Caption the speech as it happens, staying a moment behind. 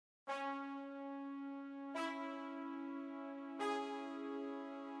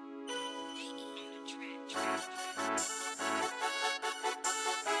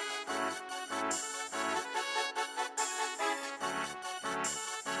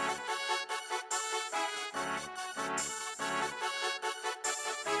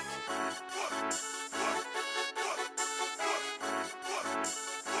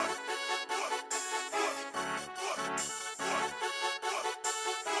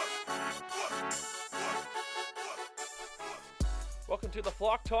welcome to the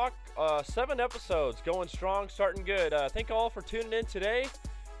Flock Talk. 7 episodes, going strong, starting good. Thank you all for tuning in today.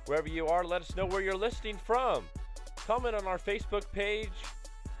 Wherever you are, let us know where you're listening from. Comment on our Facebook page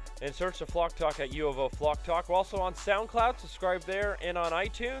and search the Flock Talk at U of O Flock Talk. We're also on SoundCloud, subscribe there, and on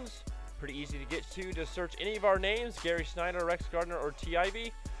iTunes. Pretty easy to get to. Just search any of our names, Gary Snyder, Rex Gardner, or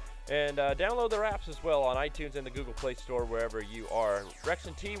TIV. And download their apps as well on iTunes and the Google Play Store, wherever you are. Rex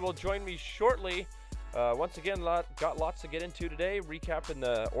and T will join me shortly. Once again, got lots to get into today. Recapping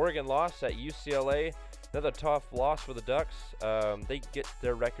the Oregon loss at UCLA. Another tough loss for the Ducks. They get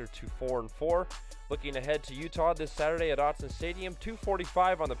their record to 4-4. Looking ahead to Utah this Saturday at Autzen Stadium,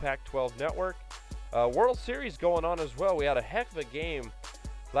 2:45 on the Pac-12 Network. World Series going on as well. We had a heck of a game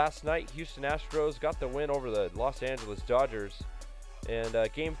last night. Houston Astros got the win over the Los Angeles Dodgers. And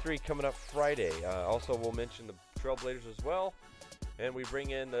Game 3 coming up Friday. Also, we'll mention the Trailblazers as well. And we bring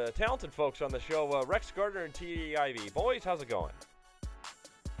in the talented folks on the show, Rex Gardner and TIV. Boys, how's it going?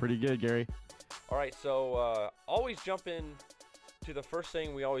 Pretty good, Gary. All right, so always jump in to the first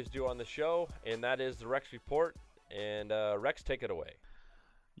thing we always do on the show, and that is the Rex Report. And Rex, take it away.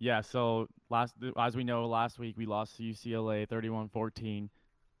 Yeah, so as we know, last week we lost to UCLA 31-14.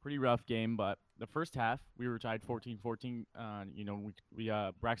 Pretty rough game, but the first half we were tied 14-14.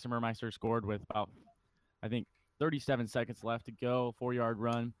 Braxton Burmeister scored with about, I think, 37 seconds left to go, 4-yard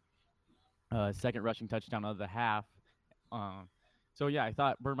run, second rushing touchdown of the half. I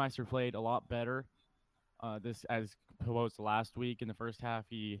thought Burmeister played a lot better this as opposed to last week. In the first half,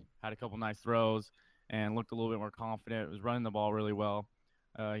 he had a couple nice throws and looked a little bit more confident. Was running the ball really well.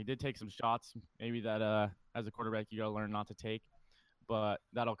 He did take some shots, maybe that as a quarterback you got to learn not to take, but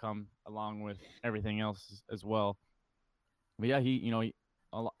that'll come along with everything else as well. But yeah,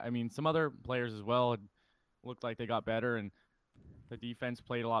 some other players as well looked like they got better, and the defense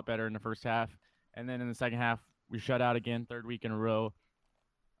played a lot better in the first half. And then in the second half, we shut out again, third week in a row,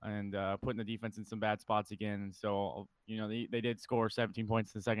 and putting the defense in some bad spots again. And so, they did score 17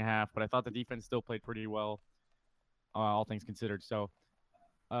 points in the second half, but I thought the defense still played pretty well, all things considered. So,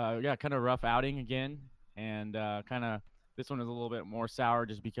 kind of a rough outing again, and this one is a little bit more sour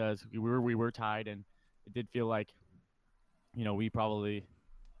just because we were tied, and it did feel like, we probably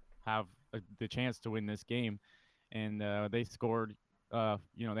have the chance to win this game. And they scored, they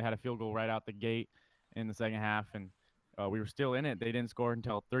had a field goal right out the gate in the second half, and we were still in it. They didn't score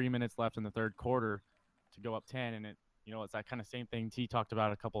until 30 minutes left in the third quarter to go up 10. And it's that kind of same thing T talked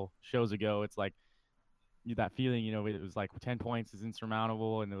about a couple shows ago. It's like that feeling, it was like 10 points is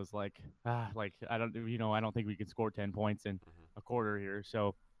insurmountable. And it was like, I don't think we can score 10 points in a quarter here.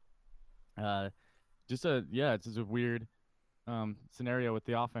 So it's just a weird scenario with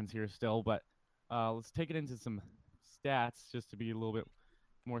the offense here still, but let's take it into some stats just to be a little bit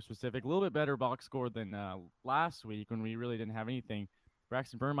more specific. A little bit better box score than last week when we really didn't have anything.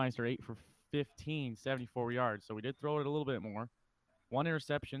 Braxton Burmeister 8 for 15, 74 yards. So we did throw it a little bit more. 1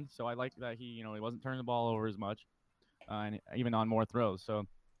 interception, so I liked that he wasn't turning the ball over as much, and even on more throws. So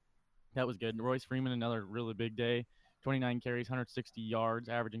that was good. Royce Freeman, another really big day. 29 carries, 160 yards,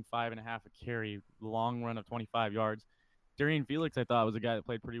 averaging 5.5 a carry. Long run of 25 yards. Darian Felix, I thought, was a guy that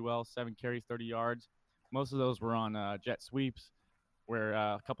played pretty well. 7 carries, 30 yards. Most of those were on jet sweeps, where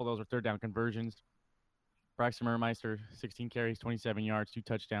a couple of those were third down conversions. Braxton Burmeister, 16 carries, 27 yards, 2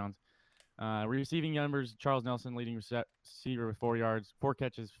 touchdowns. Receiving numbers, Charles Nelson, leading receiver with 4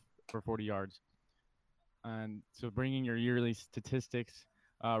 catches for 40 yards. And so bringing your yearly statistics,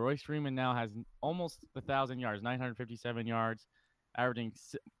 Royce Freeman now has almost 1,000 yards, 957 yards, averaging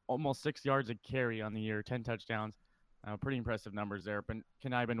almost 6 yards a carry on the year, 10 touchdowns. Pretty impressive numbers there. But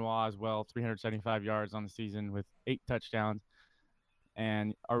Kenai Benoit as well, 375 yards on the season with 8 touchdowns.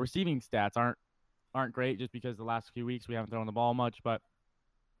 And our receiving stats aren't great just because the last few weeks we haven't thrown the ball much, but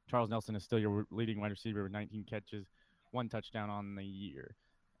Charles Nelson is still your leading wide receiver with 19 catches, 1 touchdown on the year.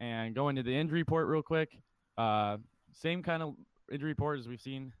 And going to the injury report real quick, same kind of injury report as we've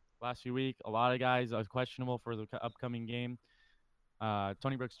seen last few weeks. A lot of guys are questionable for the upcoming game.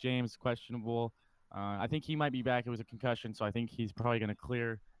 Tony Brooks-James, questionable. I think he might be back. It was a concussion, so I think he's probably going to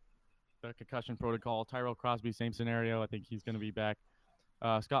clear the concussion protocol. Tyrell Crosby, same scenario. I think he's going to be back.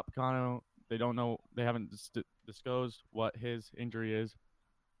 Scott Picano, they don't know. They haven't disclosed what his injury is.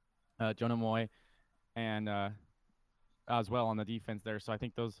 Jonah Moy, and as well on the defense there. So I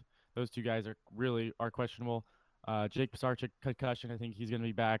think those 2 guys are questionable. Jake Pisarcik, concussion. I think he's going to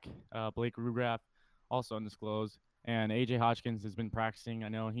be back. Blake Rugraff, also undisclosed. And A.J. Hodgkins has been practicing, I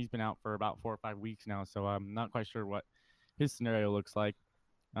know, and he's been out for about 4 or 5 weeks now, so I'm not quite sure what his scenario looks like.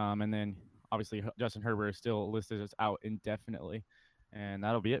 And then, obviously, Justin Herbert is still listed as out indefinitely. And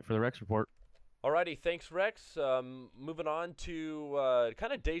that'll be it for the Rex Report. Alrighty, thanks, Rex. Moving on to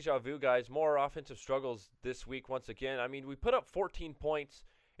kind of deja vu, guys. More offensive struggles this week once again. I mean, we put up 14 points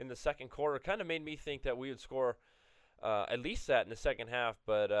in the second quarter. Kind of made me think that we would score at least that in the second half,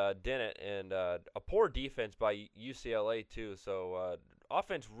 but didn't. And a poor defense by UCLA, too. So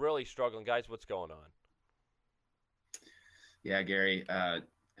offense really struggling. Guys, what's going on? Yeah, Gary,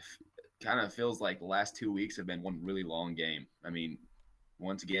 kind of feels like the last 2 weeks have been one really long game. I mean,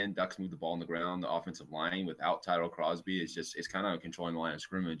 once again, Ducks move the ball on the ground. The offensive line without Tyrell Crosby is just it's kind of controlling the line of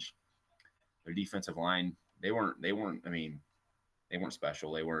scrimmage. Their defensive line, I mean, they weren't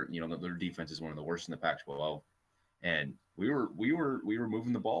special. They weren't, their defense is one of the worst in the Pac-12. And we were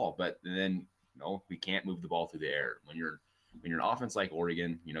moving the ball, but then we can't move the ball through the air. When you're an offense like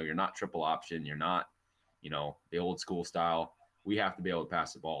Oregon, you're not triple option, you're not, the old school style. We have to be able to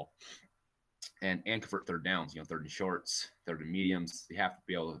pass the ball and convert third downs, third and shorts, third and mediums. They have to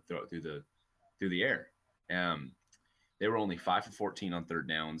be able to throw it through the air. They were only 5 for 14 on third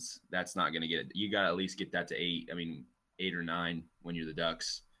downs. That's not going to get it. You got to at least get that to 8. I mean, 8 or 9 when you're the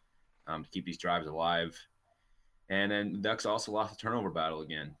Ducks to keep these drives alive. And then the Ducks also lost the turnover battle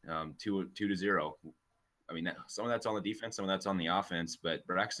again, 2-0. I mean, some of that's on the defense, some of that's on the offense. But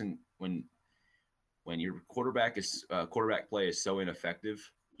Braxton, when your quarterback play is so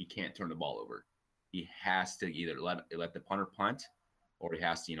ineffective, he can't turn the ball over. He has to either let the punter punt, or he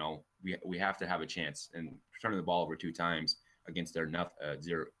has to, we have to have a chance. And turning the ball over 2 times against their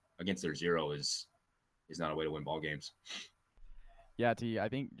zero is not a way to win ball games. Yeah, T. I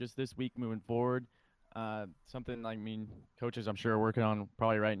think just this week moving forward, something coaches I'm sure are working on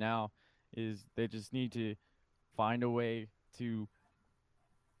probably right now is they just need to find a way to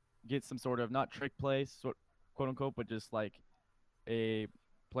get some sort of not trick play, quote unquote, but just like a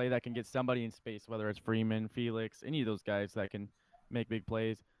play that can get somebody in space, whether it's Freeman, Felix, any of those guys that can make big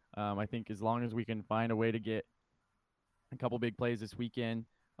plays. I think as long as we can find a way to get a couple big plays this weekend,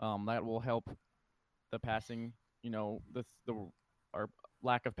 that will help the passing, our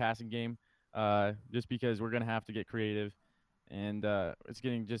lack of passing game, just because we're going to have to get creative. And it's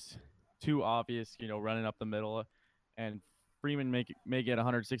getting just too obvious, running up the middle. And Freeman may get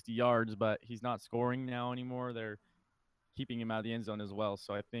 160 yards, but he's not scoring now anymore. They're keeping him out of the end zone as well.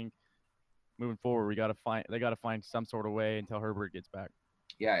 So I think moving forward, they got to find some sort of way until Herbert gets back.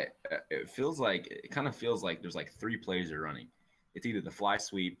 Yeah, it kind of feels like there's like 3 plays they're running. It's either the fly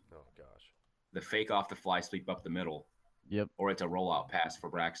sweep, the fake off the fly sweep up the middle, or it's a rollout pass for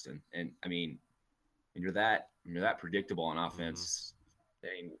Braxton. And I mean, when you're that predictable on offense,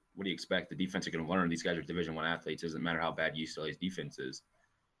 what do you expect? The defense are going to learn. These guys are Division I athletes. It doesn't matter how bad UCLA's defense is.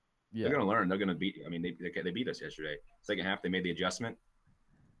 Yeah. They're going to learn. They're going to beat. I mean, they beat us yesterday. Second half, they made the adjustment,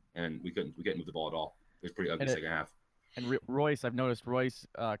 and we couldn't move the ball at all. It was pretty ugly second half. And Royce, I've noticed Royce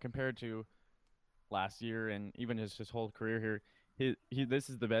compared to last year and even his whole career here, this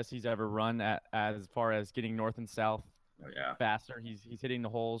is the best he's ever run as far as getting north and south faster. He's hitting the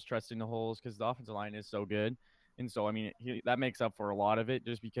holes, trusting the holes because the offensive line is so good. And so, I mean, that makes up for a lot of it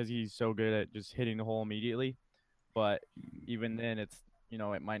just because he's so good at just hitting the hole immediately. But even then, it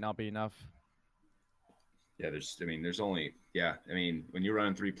might not be enough. Yeah, when you're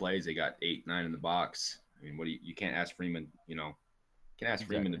running 3 plays, they got 8, 9 in the box. I mean, you can't ask Freeman,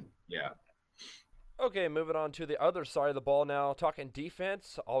 Freeman to, yeah. Okay, moving on to the other side of the ball now. Talking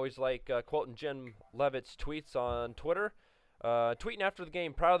defense, always like quoting Jim Levitt's tweets on Twitter. Tweeting after the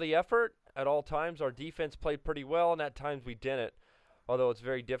game, proud of the effort. At all times, our defense played pretty well, and at times we didn't. Although it's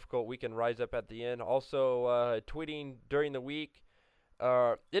very difficult, we can rise up at the end. Also, tweeting during the week,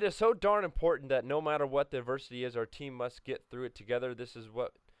 it is so darn important that no matter what the adversity is, our team must get through it together. This is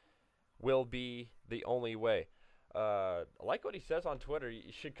what will be the only way. I like what he says on Twitter.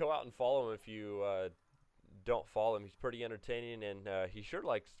 You should go out and follow him if you don't follow him. He's pretty entertaining, and he sure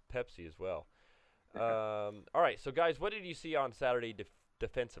likes Pepsi as well. All right, so guys, what did you see on Saturday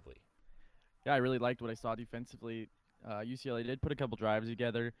defensively? Yeah, I really liked what I saw defensively. UCLA did put a couple drives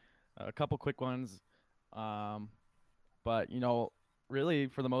together, a couple quick ones, but really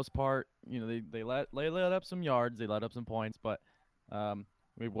for the most part, they let up some yards, they let up some points, but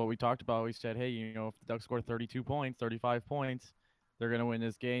what we talked about, we said, hey, if the Ducks score 32 points, 35 points, they're going to win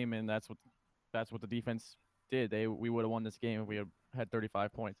this game, and that's what the defense did. We would have won this game if we had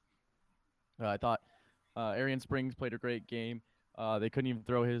 35 points. I thought Arian Springs played a great game. They couldn't even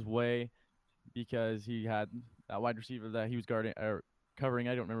throw his way because he had a wide receiver that he was guarding or covering.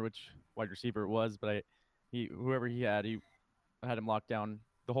 I don't remember which wide receiver it was, but whoever he had him locked down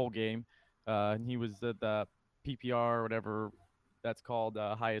the whole game. And he was the PPR or whatever that's called,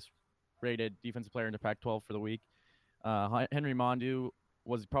 highest rated defensive player in the Pac-12 for the week. Henry Mondu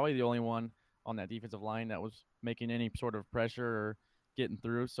was probably the only one on that defensive line that was making any sort of pressure or getting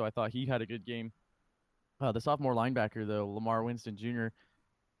through. So I thought he had a good game. The sophomore linebacker, though, Lamar Winston Jr.,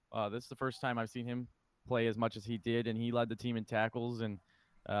 this is the first time I've seen him play as much as he did, and he led the team in tackles and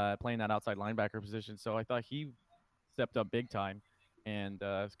playing that outside linebacker position. So I thought he stepped up big time, and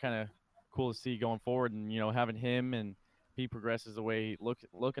it's kind of cool to see going forward. And having him and he progresses the way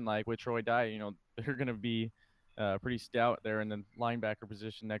looking like with Troy Dye, they're going to be pretty stout there in the linebacker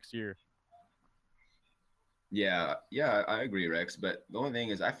position next year. Yeah, I agree, Rex. But the only thing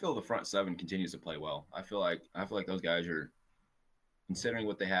is, I feel the front seven continues to play well. I feel like those guys are, considering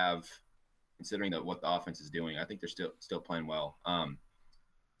what they have, considering what the offense is doing. I think they're still playing well.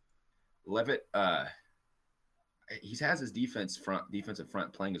 Levitt, he has his defensive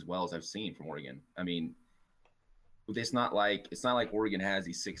front playing as well as I've seen from Oregon. I mean, it's not like Oregon has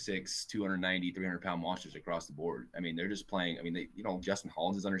these 6'6", 290, 300-pound monsters across the board. I mean, they're just playing. I mean, Justin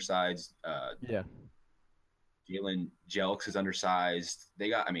Hollins is undersized. Yeah. Jalen Jelks is undersized. They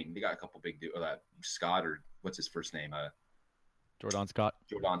got a couple big dudes. Scott, or what's his first name? Jordan Scott.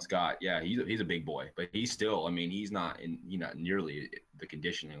 Jordan Scott. Yeah, he's a big boy, but he's still. I mean, he's not nearly the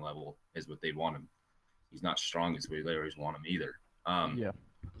conditioning level as what they'd want him. He's not strong as we always want him either. Yeah.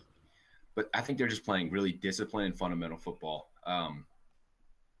 But I think they're just playing really disciplined and fundamental football.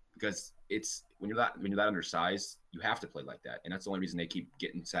 Because it's when you're that undersized, you have to play like that, and that's the only reason they keep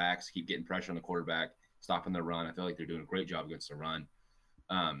getting sacks, keep getting pressure on the quarterback, stopping the run. I feel like they're doing a great job against the run.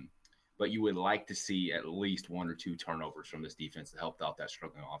 But you would like to see at least one or two turnovers from this defense that helped out that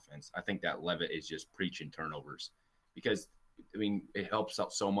struggling offense. I think that Levitt is just preaching turnovers because, I mean, it helps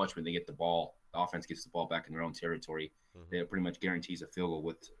out so much when they get the ball. The offense gets the ball back in their own territory. Mm-hmm. It pretty much guarantees a field goal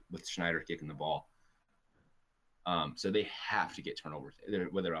with Schneider kicking the ball. So they have to get turnovers,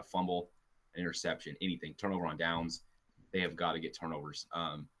 whether a fumble, an interception, anything, turnover on downs. They have got to get turnovers.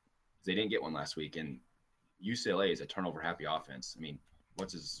 They didn't get one last week, and UCLA is a turnover-happy offense. I mean,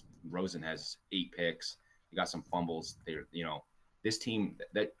 Rosen has 8 picks. They got some fumbles. This team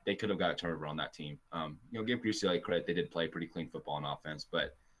that they could have got a turnover on that team. Give UCLA credit. They did play pretty clean football on offense,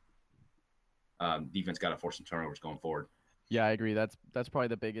 but defense got to force some turnovers going forward. Yeah, I agree. That's probably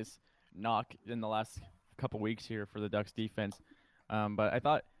the biggest knock in the last couple weeks here for the Ducks defense. But I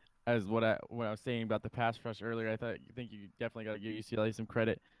thought, as what I was saying about the pass rush earlier, I think you definitely got to give UCLA some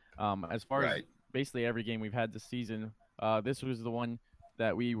credit. As far as basically every game we've had this season, this was the one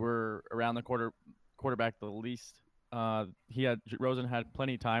that we were around the quarterback the least. Rosen had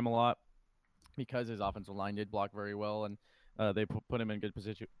plenty of time a lot because his offensive line did block very well, and they put him in good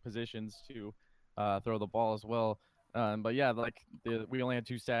positions to throw the ball as well. But yeah, we only had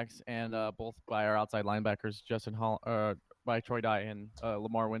 2 sacks, and both by our outside linebackers, by Troy Dye and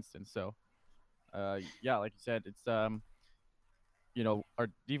Lamar Winston. So yeah, like you said, it's our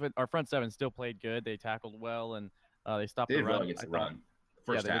front seven still played good. They tackled well, and they stopped the run. They did well against the run.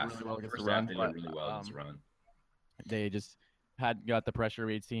 First half, they did really well against the run. They just got the pressure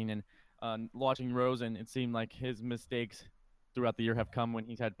we'd seen, and watching Rosen, it seemed like his mistakes throughout the year have come when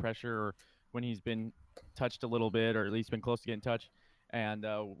he's had pressure or when he's been touched a little bit, or at least been close to getting touched, and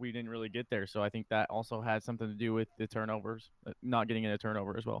we didn't really get there. So I think that also had something to do with the turnovers, not getting in a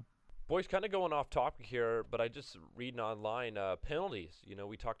turnover as well. Boys, kind of going off topic here, but I just reading online penalties.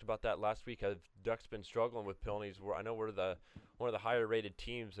 We talked about that last week. Ducks been struggling with penalties. I know we're one of the higher rated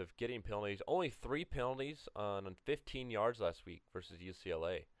teams of getting penalties. Only 3 penalties on 15 yards last week versus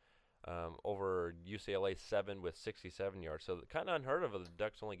UCLA. Over UCLA 7 with 67 yards. So kind of unheard of the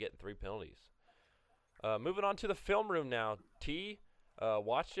Ducks only getting 3 penalties. Moving on to the film room now. T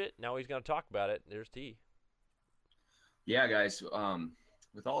watched it. Now he's going to talk about it. There's T. Yeah, guys.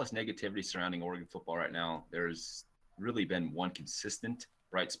 With all this negativity surrounding Oregon football right now, there's really been one consistent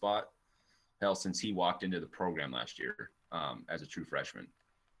bright spot, since he walked into the program last year as a true freshman.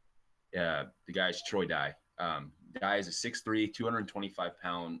 The guy's Troy Dye. Dye is a 6'3",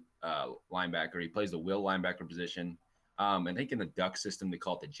 225-pound linebacker. He plays the will linebacker position. I think in the Duck system, they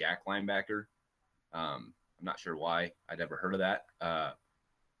call it the jack linebacker. I'm not sure why. I'd never heard of that.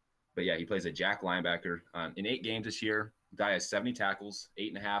 But, yeah, he plays a jack linebacker. In 8 games this year, Dye has 70 tackles,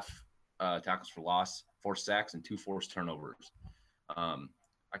 8.5 tackles for loss, 4 sacks, and 2 forced turnovers. I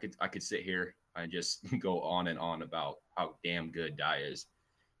could sit here and just go on and on about how damn good Dye is.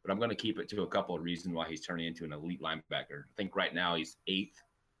 But I'm going to keep it to a couple of reasons why he's turning into an elite linebacker. I think right now he's 8th.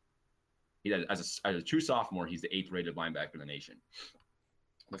 As a true sophomore, he's the 8th rated linebacker in the nation.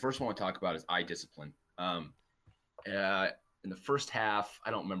 The first one I want to talk about is eye discipline. In the first half,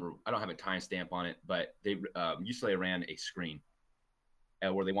 I don't remember. I don't have a timestamp on it, but they UCLA ran a screen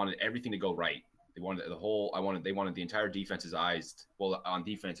where they wanted everything to go right. They wanted they wanted the entire defense's eyes. Well, on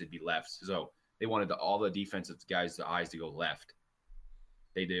defense it'd be left, so they wanted all the defensive guys' eyes to go left.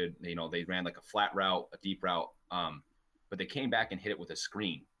 They did, they ran like a flat route, a deep route, but they came back and hit it with a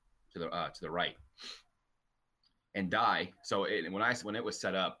screen to the right. And so when it was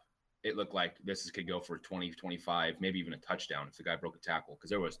set up, it looked like this could go for 20, 25, maybe even a touchdown if the guy broke a tackle, because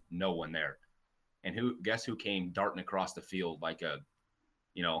there was no one there. And guess who came darting across the field like a,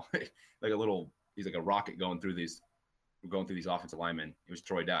 like a little, he's like a rocket going through these offensive linemen. It was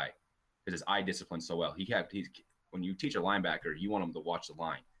Troy Dye, because his eye disciplined so well. When you teach a linebacker, you want them to watch the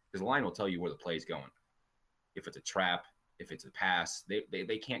line, because the line will tell you where the play is going. If it's a trap, if it's a pass,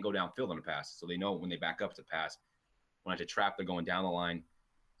 they can't go downfield on a pass, so they know when they back up it's a pass. When it's a trap, they're going down the line.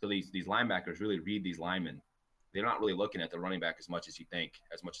 So these linebackers really read these linemen. They're not really looking at the running back as much as you think,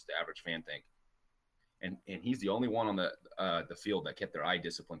 as much as the average fan think. And he's the only one on the field that kept their eye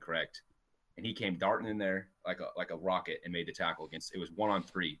discipline correct. And he came darting in there like a rocket and made the tackle against. It was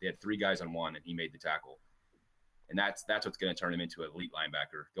 1-on-3. They had 3 guys on 1, and he made the tackle. And that's what's going to turn him into an elite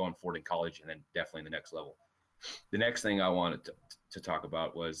linebacker going forward in college, and then definitely in the next level. The next thing I wanted to talk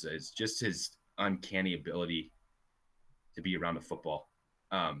about is just his uncanny ability to be around the football.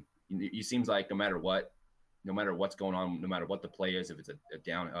 He seems like no matter what's going on, no matter what the play is, if it's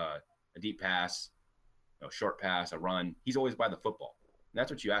a deep pass, short pass, a run, he's always by the football. And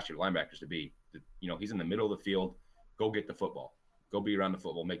that's what you ask your linebackers to be. He's in the middle of the field. Go get the football. Go be around the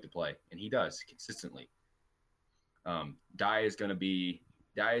football, make the play. And he does consistently. Dye is going to be,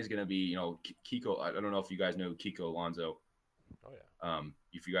 Kiko. I don't know if you guys know Kiko Alonso. Oh yeah.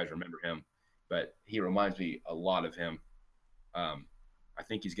 If you guys remember him, but he reminds me a lot of him. I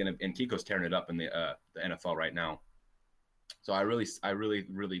think he's going to, and Kiko's tearing it up in the NFL right now. So I really,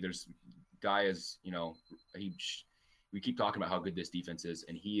 there's Dye is, we keep talking about how good this defense is,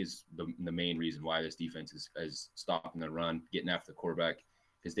 and he is the main reason why this defense is stopping the run, getting after the quarterback,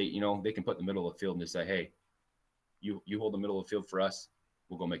 because they can put in the middle of the field and just say, hey, you hold the middle of the field for us,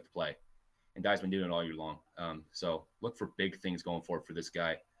 we'll go make the play. And Dye's been doing it all year long. So look for big things going forward for this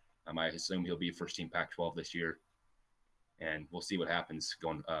guy. I assume he'll be first team Pac-12 this year, and we'll see what happens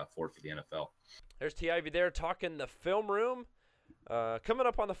going forward for the NFL. There's T. Ivy there talking the film room. Coming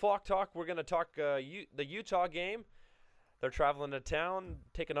up on the Flock Talk, we're going to talk the Utah game. They're traveling to town,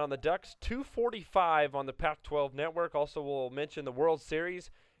 taking on the Ducks. 2:45 on the Pac-12 network. Also, we'll mention the World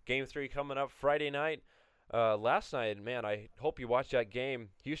Series. Game 3 coming up Friday night. Last night, man, I hope you watched that game.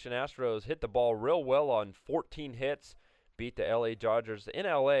 Houston Astros hit the ball real well on 14 hits, beat the LA Dodgers in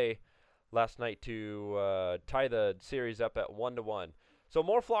LA last night to tie the series up at 1-1. So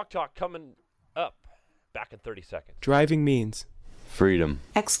more Flock Talk coming up. Back in 30 seconds. Driving means freedom,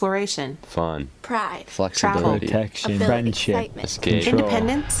 exploration, fun, pride, flexibility, protection, ability, friendship, excitement, escape,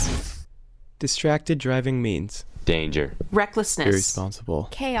 independence. Distracted driving means danger, recklessness, irresponsible,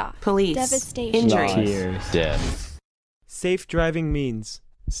 chaos, police, devastation, injury, tears, death. Safe driving means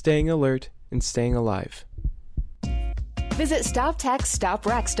staying alert and staying alive. Visit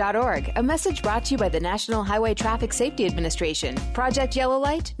StopTextsStopWrecks.org, a message brought to you by the National Highway Traffic Safety Administration, Project Yellow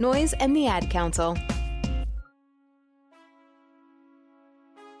Light, Noise, and the Ad Council.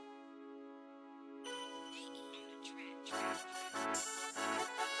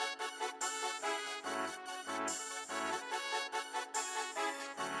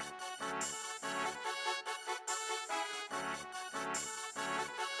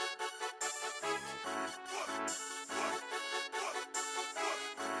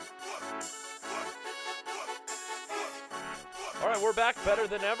 All right, we're back better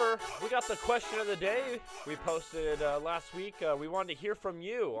than ever. We got the question of the day we posted last week. We wanted to hear from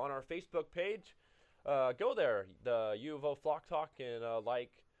you on our Facebook page. Go there, the U of O Flock Talk, and like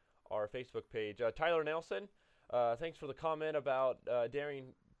our Facebook page. Tyler Nelson, thanks for the comment about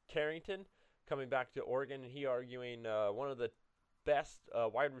Darian Carrington coming back to Oregon, and he arguing one of the best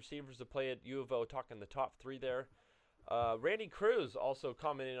wide receivers to play at U of O, talking the top 3 there. Randy Cruz also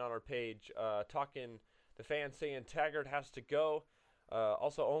commenting on our page, talking the fans saying Taggart has to go.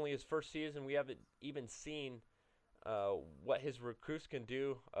 Also, only his first season. We haven't even seen what his recruits can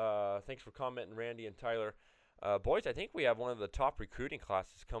do. Thanks for commenting, Randy and Tyler. Boys, I think we have one of the top recruiting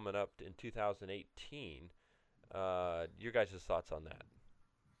classes coming up in 2018. Your guys' thoughts on that?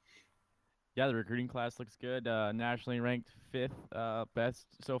 Yeah, the recruiting class looks good. Nationally ranked 5th best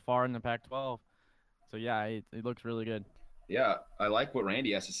so far in the Pac-12. So, yeah, it looks really good. Yeah, I like what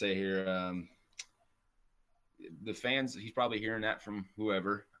Randy has to say here. The fans, he's probably hearing that from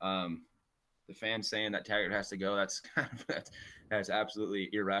whoever. The fans saying that Taggart has to go, that's absolutely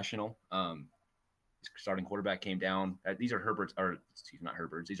irrational. Starting quarterback came down. These are not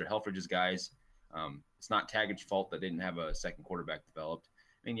Herbert's. These are Helfrich's guys. It's not Taggart's fault that they didn't have a second quarterback developed.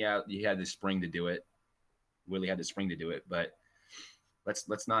 I mean, yeah, you had the spring to do it. Willie had the spring to do it, but let's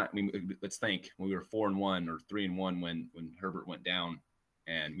think when we were 4-1 or 3-1 when Herbert went down,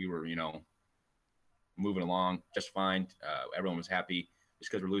 and we were moving along just fine. Everyone was happy.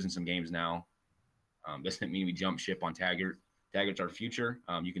 Just because we're losing some games now doesn't mean we jump ship on Taggart. Taggart's our future.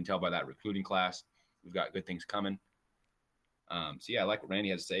 You can tell by that recruiting class. We've got good things coming. So yeah, I like what Randy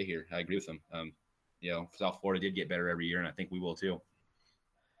has to say here. I agree with him. South Florida did get better every year, and I think we will too.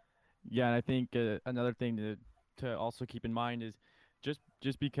 Yeah, and I think another thing to also keep in mind is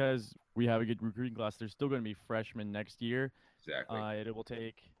just because we have a good recruiting class, there's still going to be freshmen next year. Exactly. It will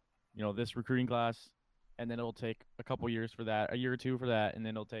take, this recruiting class, and then it'll take a couple years for that, a year or two for that, and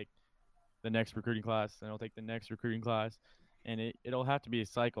then it'll take the next recruiting class, and it'll take the next recruiting class, and it'll have to be a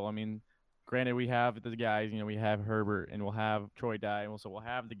cycle. I mean, granted, we have the guys, we have Herbert, and we'll have Troy Dye, and we'll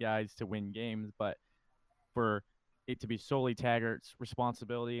have the guys to win games, but for it to be solely Taggart's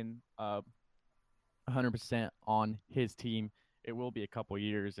responsibility and 100% on his team, it will be a couple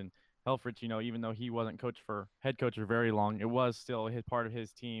years. And Helfrich, even though he wasn't head coach for very long, it was still part of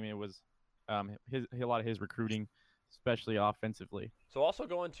his team. It was a lot of his recruiting, especially offensively. So also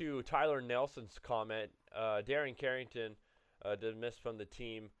going to Tyler Nelson's comment, Darren Carrington did miss from the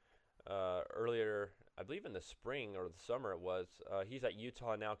team earlier, I believe in the spring or the summer it was. He's at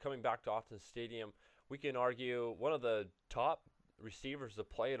Utah now, coming back to Austin Stadium. We can argue one of the top receivers to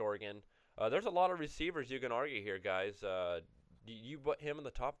play at Oregon. There's a lot of receivers you can argue here, guys. Do you put him in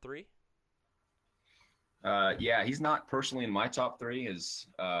the top 3? Yeah, he's not personally in my top 3.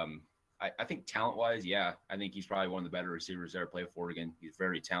 I think talent-wise, yeah, I think he's probably one of the better receivers to ever play for Oregon. He's a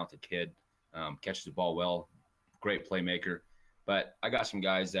very talented kid, catches the ball well, great playmaker. But I got some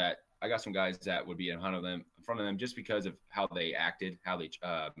guys that would be in front of them just because of how they acted, how they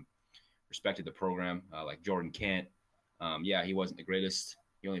respected the program, like Jordan Kent. Yeah, he wasn't the greatest.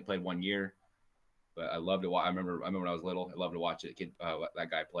 He only played 1 year, but I loved to watch. I remember when I was little, I loved to watch that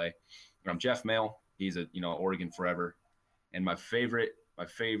guy play. Jeff Mail, he's a Oregon forever, and my favorite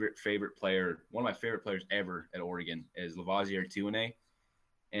player, one of my favorite players ever at Oregon is Lavoisier Tuine,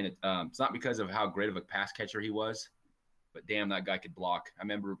 and it's not because of how great of a pass catcher he was, but damn, that guy could block. I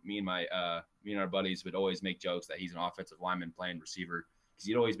remember me and our buddies would always make jokes that he's an offensive lineman playing receiver, because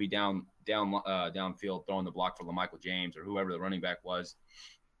he'd always be downfield throwing the block for LaMichael James or whoever the running back was.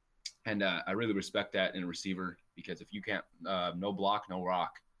 And I really respect that in a receiver, because if you can't, no block, no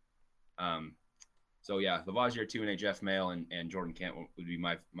rock. So yeah, Lavoisier Tuine, Jeff Mail, and Jordan Kent would be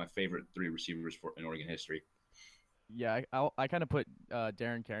my favorite 3 receivers in Oregon history. Yeah, I kind of put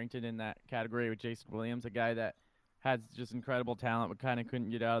Darren Carrington in that category with Jason Williams, a guy that has just incredible talent but kind of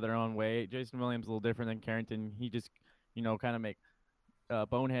couldn't get out of their own way. Jason Williams a little different than Carrington. He just, kind of make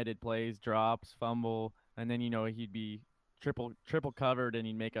boneheaded plays, drops, fumble, and then he'd be triple covered and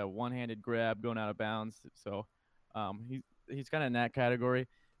he'd make a one-handed grab going out of bounds. So he's kind of in that category.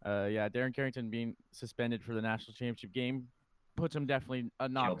 Yeah, Darren Carrington being suspended for the national championship game puts him definitely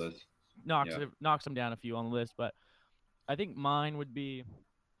knocks him down a few on the list. But I think mine would be,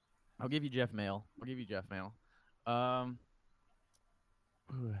 I'll give you Jeff Mail.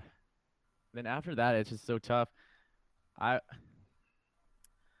 Then after that, it's just so tough.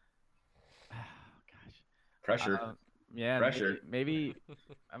 Pressure. Yeah, pressure. Maybe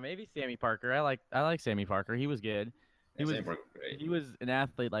Sammy Parker. I like Sammy Parker. He was good. He was an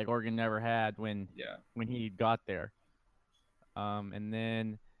athlete like Oregon never had when he got there. And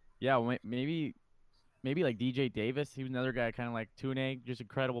then maybe like DJ Davis. He was another guy kind of like Tuine, just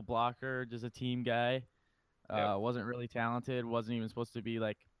incredible blocker, just a team guy. Wasn't really talented. Wasn't even supposed to be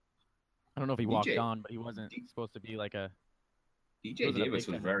like, I don't know if he walked on, but he wasn't supposed to be like a. DJ Davis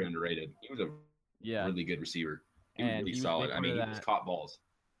was very underrated. He was a really good receiver. He was really solid. I mean, he just caught balls.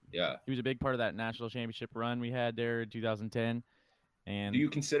 Yeah. He was a big part of that national championship run we had there in 2010. And do you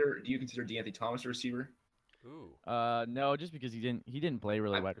consider DeAnthony Thomas a receiver? Ooh. No, just because he didn't play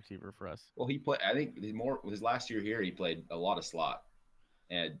really wide receiver for us. Well, he played. I think his last year here, he played a lot of slot,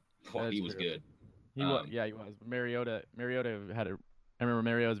 and he was good. He was. Mariota had a. I remember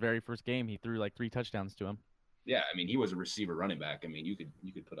Mariota's very first game. He threw like 3 touchdowns to him. Yeah, I mean, he was a receiver running back. I mean, you could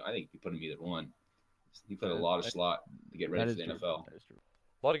put. I think you put him either one. He played a lot of slot to get ready for the NFL. That is true.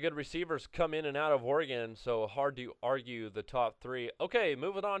 A lot of good receivers come in and out of Oregon, so hard to argue the top 3. Okay,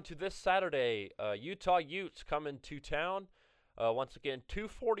 moving on to this Saturday. Utah Utes coming to town. Once again,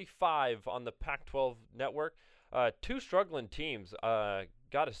 2:45 on the Pac-12 network. 2 struggling teams.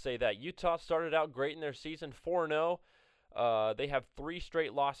 Got to say that. Utah started out great in their season, 4-0. They have 3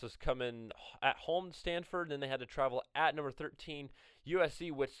 straight losses coming at home to Stanford, then they had to travel at number 13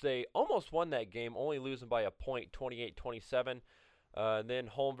 USC, which they almost won that game, only losing by a point, 28-27. Then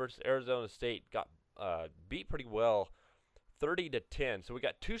home versus Arizona State got beat pretty well, 30-10. So we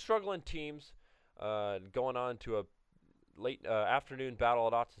got 2 struggling teams going on to a late afternoon battle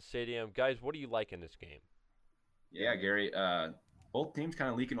at Autzen Stadium. Guys, what do you like in this game? Yeah, Gary. Both teams kind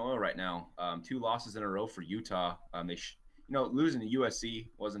of leaking oil right now. 2 losses in a row for Utah. Losing to USC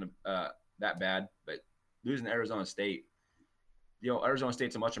wasn't that bad, but losing to Arizona State, Arizona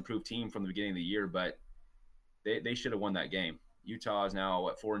State's a much improved team from the beginning of the year, but they should have won that game. Utah is now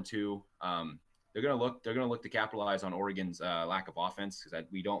 4-2. They're gonna look to capitalize on Oregon's lack of offense, because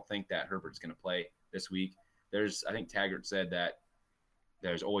we don't think that Herbert's gonna play this week. I think Taggart said that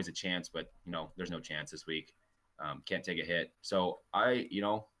there's always a chance, but there's no chance this week. Can't take a hit. So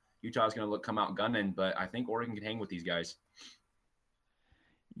Utah's going to come out gunning, but I think Oregon can hang with these guys.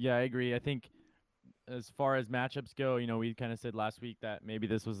 Yeah, I agree. I think as far as matchups go, we kind of said last week that maybe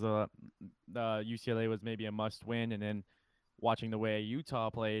this was the UCLA was maybe a must win, and then watching the way Utah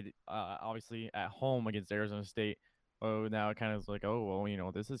played, obviously at home against Arizona State, now it kind of is like,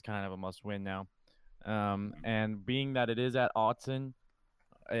 this is kind of a must win now. And being that it is at Autzen,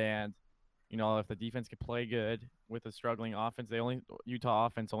 and if the defense could play good with a struggling offense, Utah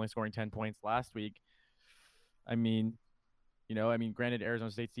offense only scoring 10 points last week. Granted,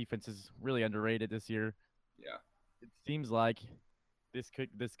 Arizona State's defense is really underrated this year. Yeah. It seems like this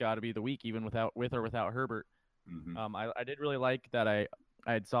got to be the week, even with or without Herbert. Mm-hmm. I did really like that I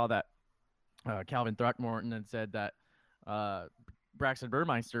had saw that Calvin Throckmorton had said that Braxton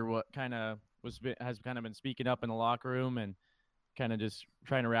Burmeister has kind of been speaking up in the locker room and kind of just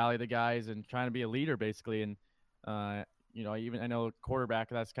trying to rally the guys and trying to be a leader, basically. And even I know quarterback,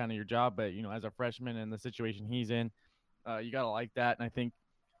 that's kind of your job, but as a freshman in the situation he's in, you gotta like that. And I think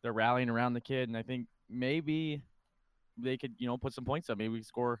they're rallying around the kid, and I think maybe they could put some points up. Maybe we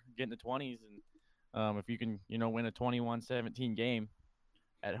get in the 20s, and if you can win a 21-17 game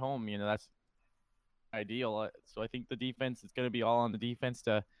at home, that's ideal. So I think the defense is going to be all on the defense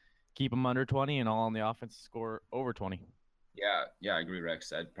to keep them under 20, and all on the offense to score over 20. Yeah, I agree, Rex.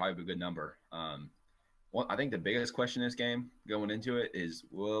 That'd probably be a good number. I think the biggest question in this game going into it is,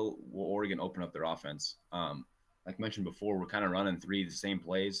 will Oregon open up their offense? Like mentioned before, we're kind of running 3 the same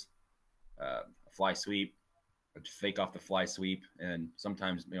plays, a fly sweep, a fake off the fly sweep, and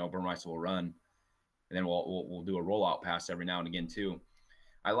sometimes Burmeister will run, and then we'll do a rollout pass every now and again too.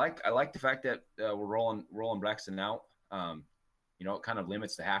 I like the fact that we're rolling Braxton out. It kind of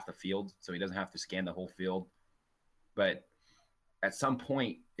limits to half the field, so he doesn't have to scan the whole field. But at some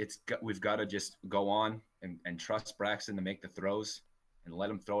point, we've got to just go on and trust Braxton to make the throws and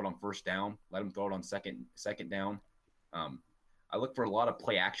let him throw it on first down, let him throw it on second down. I look for a lot of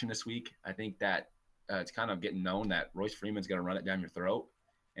play action this week. I think that it's kind of getting known that Royce Freeman's going to run it down your throat.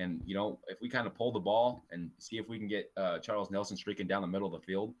 And, if we kind of pull the ball and see if we can get Charles Nelson streaking down the middle of the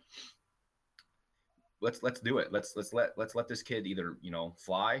field, let's do it. Let's let this kid either,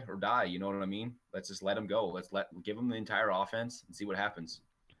 fly or die. You know what I mean? Let's just let him go. Give him the entire offense and see what happens.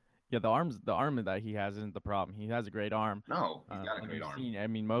 Yeah, the arm that he has isn't the problem. He has a great arm. No, he's got a great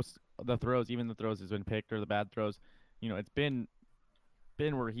arm. Most of the throws, even the throws has been picked or the bad throws, it's been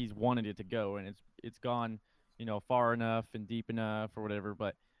where he's wanted it to go, and it's gone, far enough and deep enough or whatever.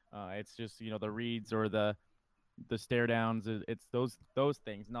 But it's just the reads or the stare downs. It's those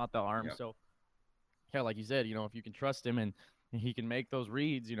things, not the arm. Yep. So yeah, like you said, if you can trust him and he can make those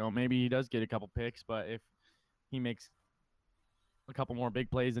reads, maybe he does get a couple picks. But if he makes a couple more big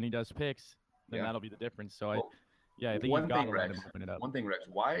plays than he does picks, then that'll be the difference. So I think you've got to let him open it up. One thing, Rex,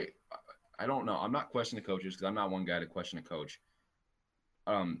 why I don't know. I'm not questioning the coaches, because I'm not one guy to question a coach.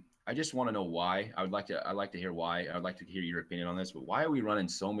 I just want to know why. I'd like to hear why. I'd like to hear your opinion on this. But why are we running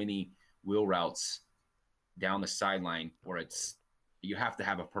so many wheel routes down the sideline where you have to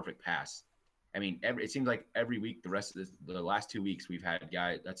have a perfect pass? I mean, it seems like every week, the last 2 weeks, we've had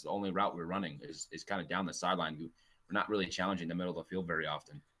guys. That's the only route we're running is kind of down the sideline. We're not really challenging the middle of the field very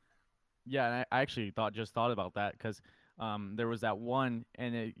often. Yeah, and I actually thought about that, because there was that one,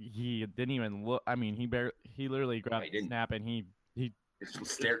 and he didn't even look. I mean, he literally grabbed the snap and he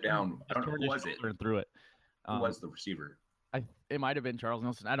stared down. I don't know who was it. And threw it. Who was the receiver? It might have been Charles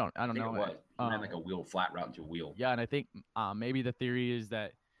Nelson. I don't know. It was. He ran like a flat route into a wheel. Yeah, and I think maybe the theory is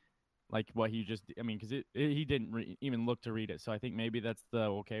that, like what he just, because he didn't even look to read it. So I think maybe that's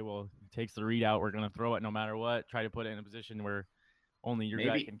he takes the read out. We're going to throw it no matter what. Try to put it in a position where only your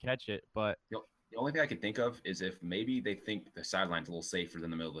guy can catch it. But The only thing I can think of is if maybe they think the sideline's a little safer than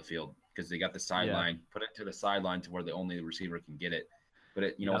the middle of the field because they got the sideline, put it to the sideline to where the only receiver can get it. But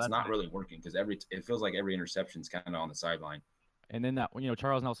it's not really working because it feels like every interception's kind of on the sideline. And then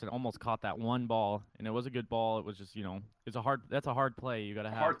Charles Nelson almost caught that one ball, and it was a good ball. It was just that's a hard play. You got to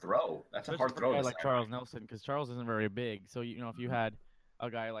have hard throw. That's a hard throw. A guy like Charles Nelson, because Charles isn't very big. So if you had a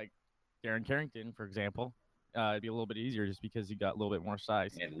guy like Darren Carrington, for example, it'd be a little bit easier just because he got a little bit more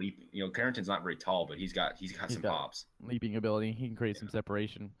size. And leaping. Carrington's not very tall, but he's got some pops. Leaping ability. He can create some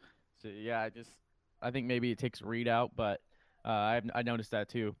separation. So yeah, I think maybe it takes Reed out, but I noticed that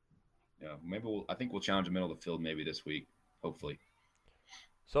too. Yeah, maybe I think we'll challenge the middle of the field maybe this week, hopefully.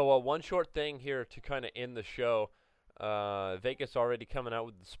 So one short thing here to kind of end the show. Vegas already coming out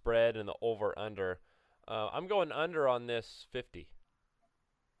with the spread and the over/under. I'm going under on this 50.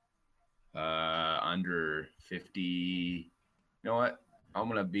 Under 50. You know what? I'm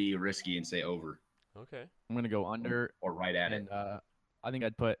gonna be risky and say over. Okay. I'm gonna go under or right at it. I think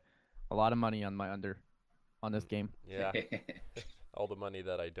I'd put a lot of money on my under on this game. Yeah. All the money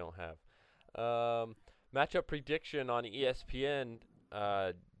that I don't have. Matchup prediction on ESPN.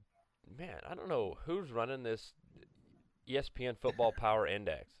 Man, I don't know who's running this ESPN Football Power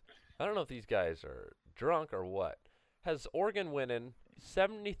Index. I don't know if these guys are drunk or what. Has Oregon winning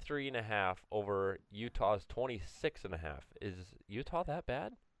 73.5 over Utah's 26.5? Is Utah that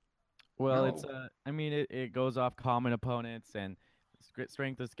bad? Well, no. It goes off common opponents and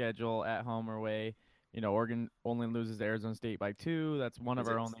strength of schedule at home or away. Oregon only loses to Arizona State by 2. That's one of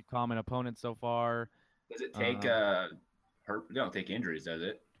our only common opponents so far. Does it take they don't take injuries, does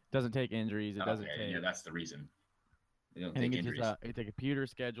it? Doesn't take injuries. It doesn't take. Yeah, that's the reason. They don't take injuries. It's a computer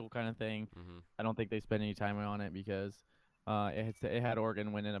schedule kind of thing. Mm-hmm. I don't think they spend any time on it because it had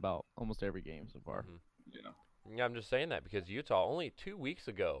Oregon winning about almost every game so far. Mm-hmm. Yeah, I'm just saying that because Utah only 2 weeks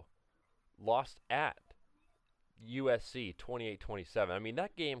ago lost at USC 28-27. I mean,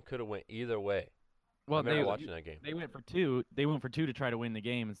 that game could have went either way. Well, they were watching that game. They went for 2. They went for 2 to try to win the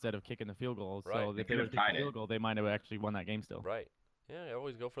game instead of kicking the field goal. Right. So if they would have kicked the field goal, they might have actually won that game still. Right. Yeah, I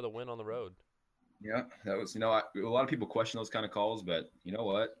always go for the win on the road. Yeah, that was, a lot of people question those kind of calls, but you know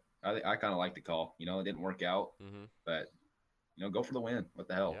what? I kind of like the call. It didn't work out, but, go for the win. What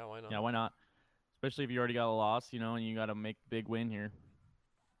the hell? Yeah, why not? Yeah, why not? Especially if you already got a loss, and you got to make a big win here.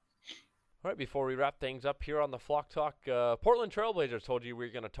 All right, before we wrap things up here on the Flock Talk, Portland Trailblazers told you we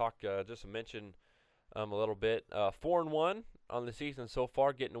were going to talk, just to mention a little bit. 4-1 on the season so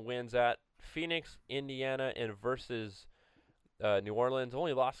far, getting wins at Phoenix, Indiana, and versus New Orleans.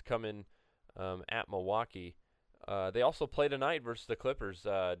 Only loss coming at Milwaukee. They also play tonight versus the Clippers.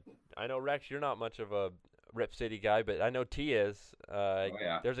 I know, Rex, you're not much of a Rip City guy, but I know T is.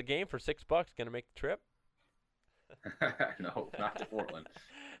 Yeah. There's a game for $6. Going to make the trip? No, not to Portland.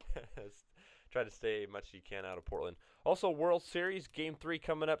 Try to stay much as you can out of Portland. Also, World Series, Game 3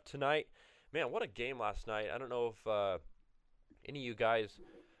 coming up tonight. Man, what a game last night. I don't know if any of you guys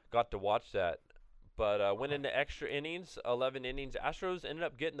got to watch that. But went into extra innings, 11 innings. Astros ended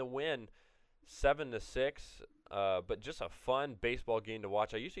up getting the win 7-6. But just a fun baseball game to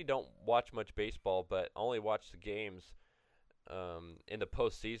watch. I usually don't watch much baseball, but only watch the games in the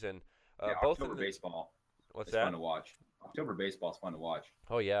postseason. Both October baseball. What's that? Fun to watch. October baseball is fun to watch.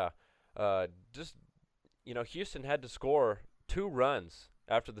 Oh, yeah. Houston had to score 2 runs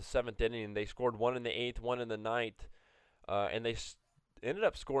after the 7th inning. They scored 1 in the 8th, 1 in the 9th, and they ended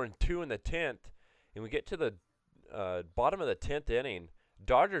up scoring 2 in the 10th. And we get to the bottom of the 10th inning.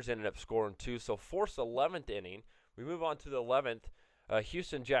 Dodgers ended up scoring 2, so forced 11th inning. We move on to the 11th.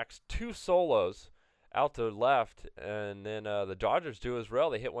 Houston jacks 2 solos out to left, and then the Dodgers do as well.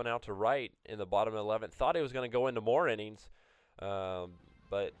 They hit one out to right in the bottom of the 11th. Thought it was going to go into more innings,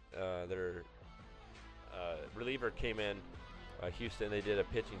 but their reliever came in. Houston, they did a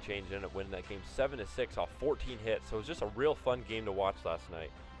pitching change and ended up winning that game 7-6 off 14 hits. So it was just a real fun game to watch last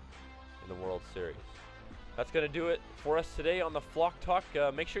night in the World Series. That's going to do it for us today on the Flock Talk.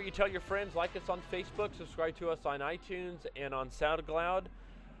 Make sure you tell your friends, like us on Facebook, subscribe to us on iTunes and on SoundCloud.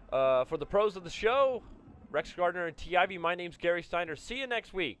 For the pros of the show, Rex Gardner and T. Ivy, my name's Gary Steiner. See you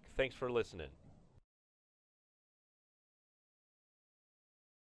next week. Thanks for listening.